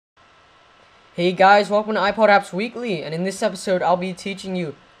Hey guys, welcome to iPod Apps Weekly, and in this episode I'll be teaching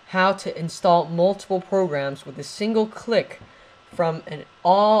you how to install multiple programs with a single click from an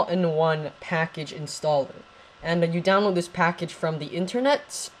all-in-one package installer. And you download this package from the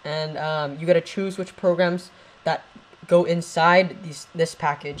internet, and you gotta choose which programs that go inside this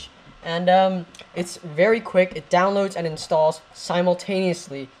package. And it's very quick. It downloads and installs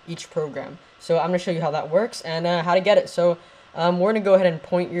simultaneously each program. So I'm gonna show you how that works and how to get it. So we're gonna go ahead and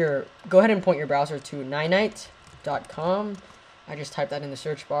point your browser to ninite.com. I just typed that in the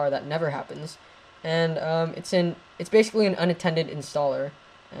search bar. That never happens. And it's basically an unattended installer,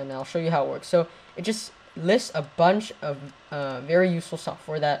 and I'll show you how it works. So it just lists a bunch of very useful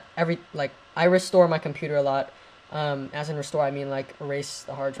software that I restore my computer a lot. As in restore, I mean like erase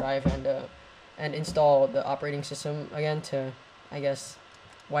the hard drive and install the operating system again to, I guess,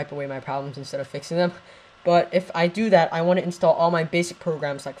 wipe away my problems instead of fixing them. But if I do that, I want to install all my basic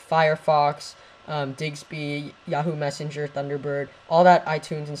programs like Firefox, Digsby, Yahoo Messenger, Thunderbird, all that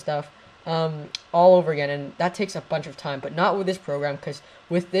iTunes and stuff, all over again. And that takes a bunch of time, but not with this program, because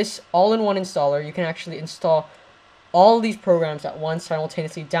with this all-in-one installer, you can actually install all these programs at once,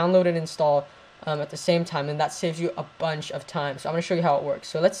 simultaneously download and install at the same time, and that saves you a bunch of time. So I'm going to show you how it works.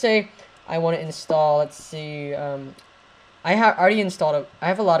 So let's say I want to install, let's see, I have already installed I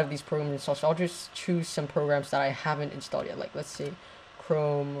have a lot of these programs installed, so I'll just choose some programs that I haven't installed yet, like let's say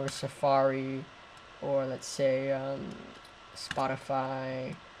Chrome or Safari, or let's say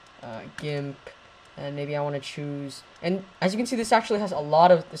Spotify, GIMP, and maybe I want to choose, and as you can see, this actually has a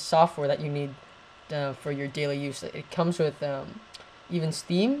lot of the software that you need for your daily use. It comes with even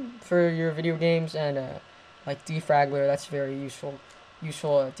Steam for your video games, and like Defraggler, that's very useful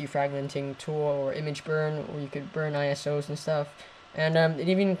defragmenting tool, or Image Burn, where you could burn ISOs and stuff. And it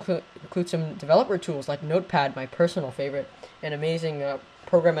even includes some developer tools like Notepad, my personal favorite, an amazing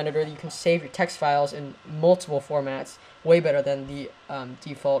program editor that you can save your text files in multiple formats, way better than the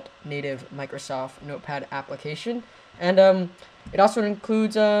default native Microsoft Notepad application. And it also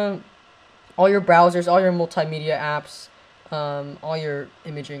includes all your browsers, all your multimedia apps, all your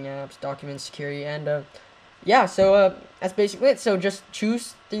imaging apps, document security, and yeah, so that's basically it. So just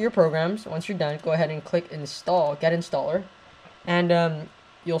choose your programs. Once you're done, go ahead and click install, get installer, and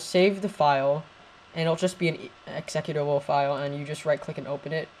you'll save the file, and it'll just be an executable file, and you just right click and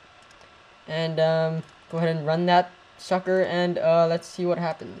open it, and go ahead and run that sucker, and let's see what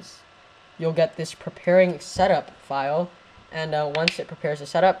happens. You'll get this preparing setup file, and once it prepares the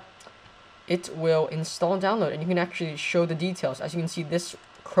setup, it will install and download, and you can actually show the details. As you can see, this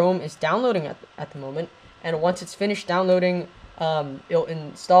Chrome is downloading at the moment. And once it's finished downloading, it'll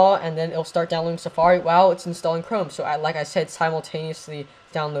install, and then it'll start downloading Safari while it's installing Chrome. So like I said, simultaneously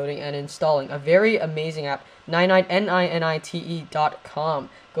downloading and installing. A very amazing app, Ninite, NINITE.com.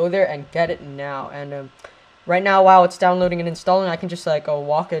 Go there and get it now. And right now, while it's downloading and installing, I can just like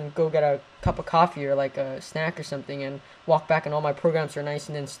walk and go get a cup of coffee or like a snack or something, and walk back, and all my programs are nice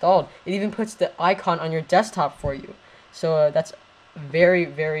and installed. It even puts the icon on your desktop for you. So that's very,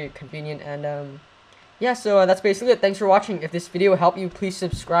 very convenient. And yeah, so that's basically it. Thanks for watching. If this video helped you, please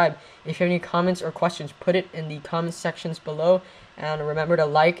subscribe. If you have any comments or questions, put it in the comment sections below. And remember to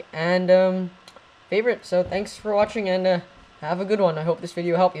like and favorite. So thanks for watching, and have a good one. I hope this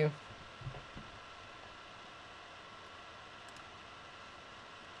video helped you.